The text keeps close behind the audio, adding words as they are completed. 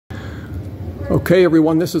Okay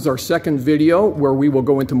everyone, this is our second video where we will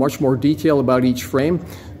go into much more detail about each frame.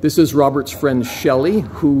 This is Robert's friend Shelly,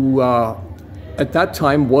 who at that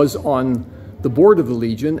time was on the board of the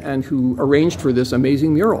Legion and who arranged for this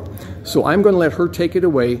amazing mural. So I'm going to let her take it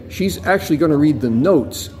away. She's actually going to read the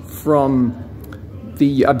notes from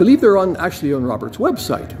the, I believe they're actually on Robert's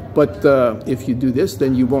website, but if you do this,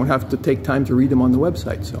 then you won't have to take time to read them on the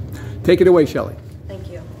website. So take it away, Shelly.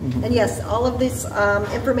 And yes, all of this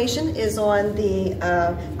information is on the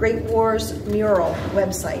Great Wars mural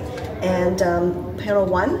website. And panel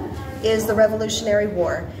 1 is the Revolutionary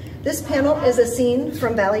War. This panel is a scene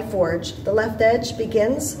from Valley Forge. The left edge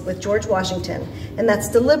begins with George Washington, and that's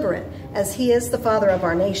deliberate, as he is the father of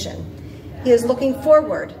our nation. He is looking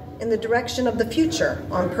forward in the direction of the future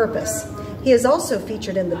on purpose. He is also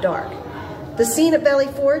featured in the dark. The scene at Valley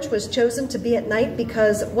Forge was chosen to be at night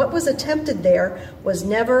because what was attempted there was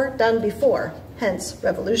never done before, hence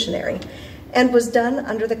revolutionary, and was done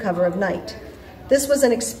under the cover of night. This was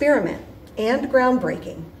an experiment and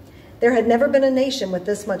groundbreaking. There had never been a nation with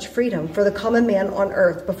this much freedom for the common man on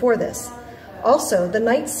earth before this. Also, the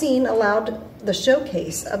night scene allowed the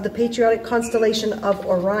showcase of the patriotic constellation of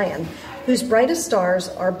Orion, whose brightest stars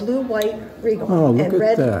are blue, white, regal, and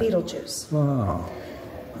red Betelgeuse. Wow.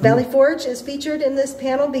 Valley Forge is featured in this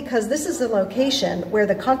panel because this is the location where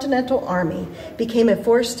the Continental Army became a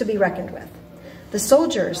force to be reckoned with. The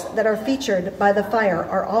soldiers that are featured by the fire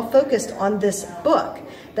are all focused on this book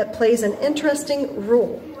that plays an interesting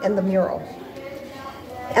role in the mural.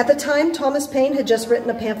 At the time, Thomas Paine had just written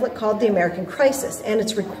a pamphlet called The American Crisis, and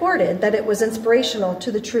it's recorded that it was inspirational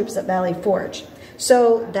to the troops at Valley Forge.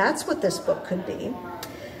 So that's what this book could be.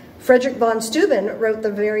 Frederick von Steuben wrote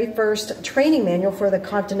the very first training manual for the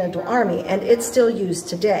Continental Army, and it's still used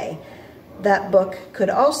today. That book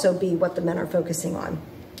could also be what the men are focusing on.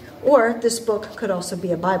 Or this book could also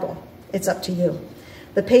be a Bible. It's up to you.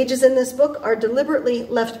 The pages in this book are deliberately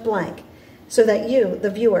left blank so that you,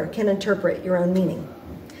 the viewer, can interpret your own meaning.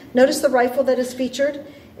 Notice the rifle that is featured.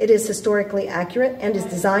 It is historically accurate and is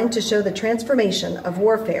designed to show the transformation of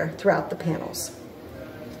warfare throughout the panels.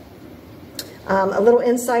 A little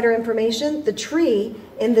insider information, the tree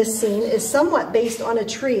in this scene is somewhat based on a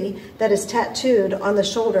tree that is tattooed on the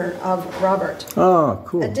shoulder of Robert. Oh,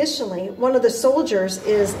 cool. Additionally, one of the soldiers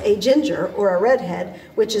is a ginger or a redhead,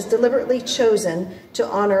 which is deliberately chosen to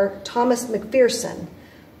honor Thomas McPherson,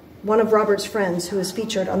 one of Robert's friends who is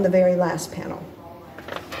featured on the very last panel.